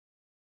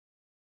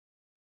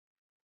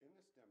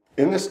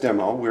In this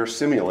demo, we're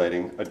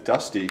simulating a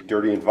dusty,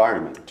 dirty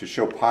environment to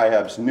show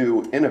Piab's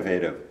new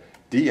innovative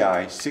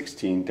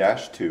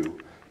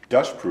Di16-2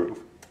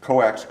 dust-proof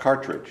COAX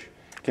cartridge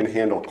can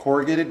handle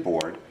corrugated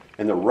board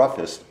in the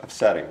roughest of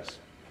settings.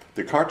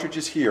 The cartridge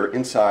is here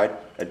inside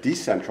a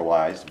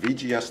decentralized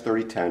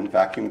VGS3010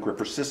 vacuum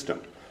gripper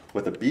system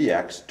with a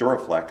BX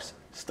Duraflex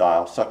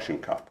style suction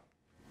cup.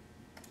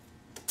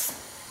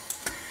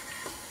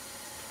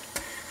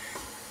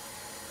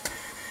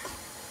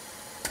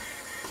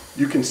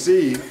 You can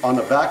see on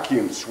the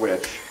vacuum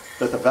switch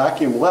that the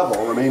vacuum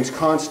level remains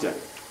constant.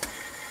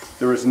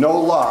 There is no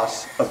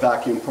loss of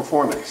vacuum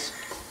performance.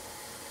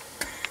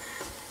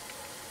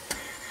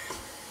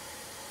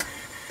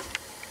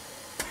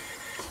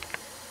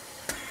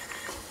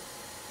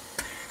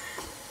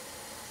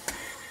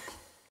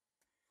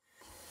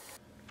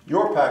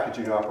 Your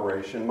packaging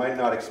operation might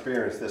not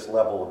experience this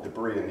level of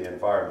debris in the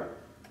environment,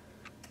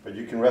 but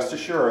you can rest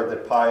assured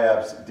that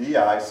Piab's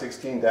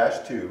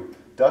Di16-2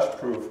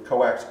 dust-proof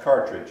coax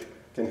cartridge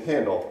can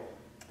handle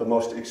the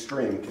most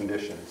extreme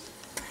conditions.